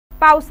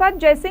पावसात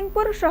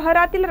जयसिंगपूर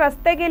शहरातील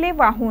रस्ते गेले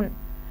वाहून।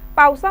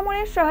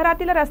 पावसामुळे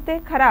शहरातील रस्ते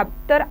खराब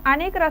तर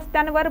अनेक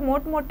रस्त्यांवर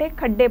मोठमोठे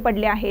खड्डे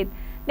पडले आहेत।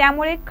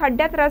 त्यामुळे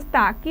खड्ड्यात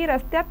रस्ता की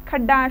रस्त्यात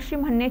खड्डा अशी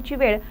म्हणण्याची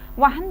वेळ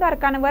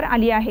वाहनधारकांवर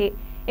आली आहे।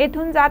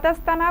 येथून जात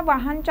असताना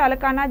वाहन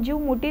चालकांना जीव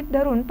मुठीत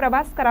धरून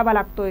प्रवास करावा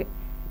लागतोय।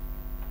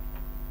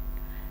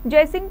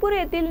 जयसिंगपूर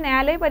येथील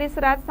न्यायालय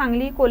परिसरात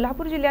सांगली,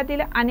 कोल्हापूर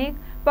जिल्ह्यातील अनेक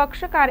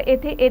पक्षकार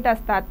येथे येत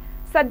असतात।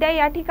 सध्या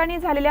या ठिकाणी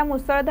झालेल्या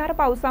मुसळधार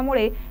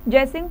पावसामुळे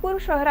जयसिंगपूर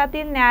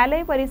शहरातील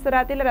न्यायालय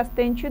परिसरातील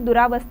रस्त्यांची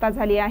दुरावस्था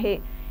झाली आहे।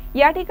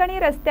 या ठिकाणी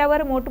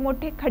रस्त्यावर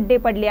मोठमोठे खड्डे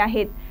पडले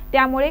आहेत।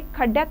 त्यामुळे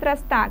खड्ड्यात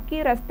रस्ता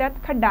की रस्त्यात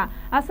खड्डा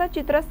असं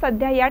चित्र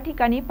सध्या या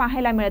ठिकाणी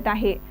पाहायला मिळत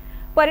आहे।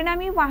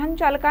 परिणामी वाहन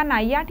चालकांना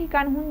या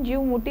ठिकाणाहून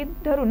जीव मुठीत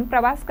धरून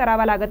प्रवास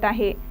करावा लागत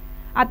आहे।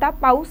 आता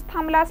पाऊस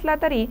थांबला असला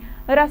तरी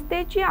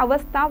रस्त्याची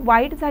अवस्था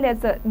वाईट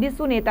झाल्याचं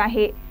दिसून येत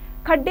आहे।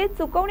 खड्डे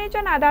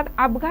चुकवण्याच्या नादात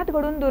अपघात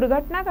घडून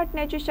दुर्घटना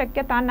घडण्याची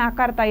शक्यता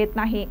नाकारता येत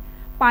नाही।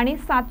 पाणी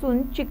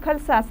साचून चिखल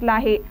साचला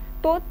आहे।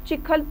 तो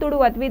चिखल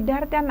तुडवत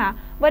विद्यार्थ्यांना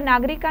व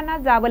नागरिकांना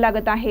जावं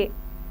लागत आहे।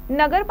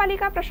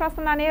 नगरपालिका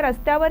प्रशासनाने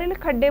रस्त्यावरील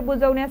खड्डे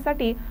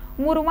बुजवण्यासाठी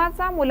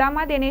मुरुमाचा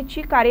मुलामा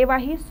देण्याची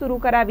कार्यवाही सुरू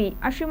करावी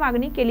अशी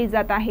मागणी केली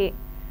जात आहे।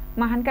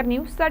 महानकर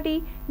न्यूजसाठी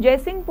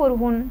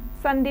जयसिंगपूरहून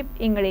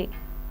संदीप इंगळे।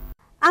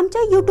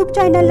 आमच्या YouTube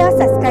चॅनलला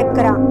सबस्क्राइब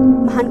करा,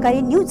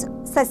 महानकारी न्यूज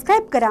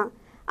सबस्क्राइब करा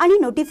आणि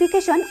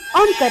नोटिफिकेशन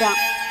ऑन करा।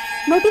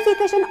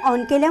 नोटिफिकेशन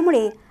ऑन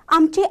केल्यामुळे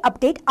आमचे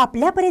अपडेट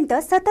आपल्यापर्यंत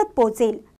सतत पोहोचेल।